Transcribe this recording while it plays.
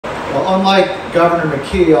Well, unlike Governor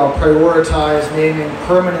McKee, I'll prioritize naming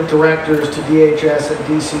permanent directors to DHS and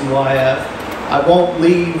DCYF. I won't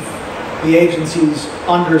leave the agencies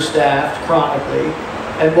understaffed chronically,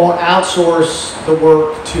 and won't outsource the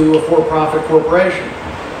work to a for-profit corporation.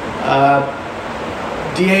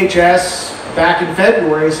 DHS, back in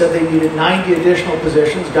February, said they needed 90 additional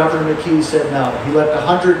positions. Governor McKee said no. He left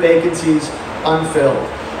 100 vacancies unfilled.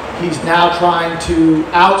 He's now trying to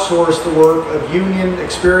outsource the work of union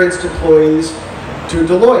experienced employees to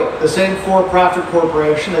Deloitte, the same for-profit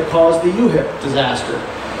corporation that caused the UHIP disaster.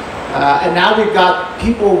 And now we've got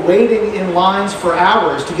people waiting in lines for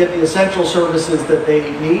hours to get the essential services that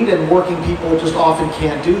they need, and working people just often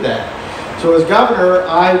can't do that. So as governor,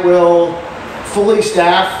 I will fully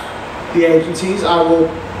staff the agencies. I will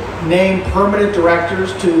name permanent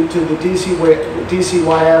directors to the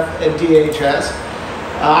DCYF and DHS.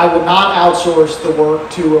 I will not outsource the work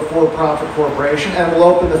to a for-profit corporation, and will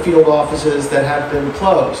open the field offices that have been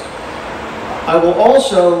closed. I will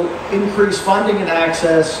also increase funding and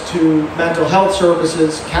access to mental health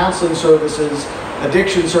services, counseling services,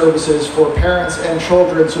 addiction services for parents and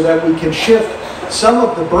children, so that we can shift some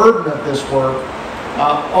of the burden of this work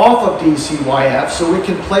off of DCYF, so we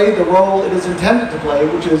can play the role it is intended to play,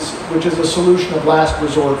 which is a solution of last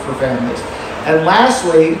resort for families. And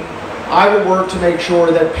lastly, I will work to make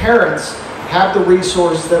sure that parents have the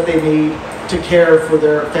resources that they need to care for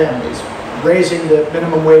their families. Raising the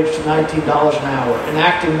minimum wage to $19 an hour,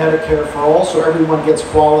 enacting Medicare for all so everyone gets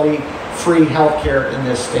quality, free health care in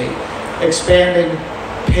this state, expanding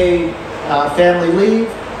paid family leave,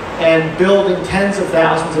 and building tens of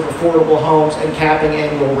thousands of affordable homes and capping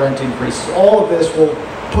annual rent increases. All of this will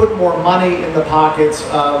put more money in the pockets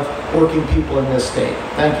of working people in this state.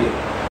 Thank you.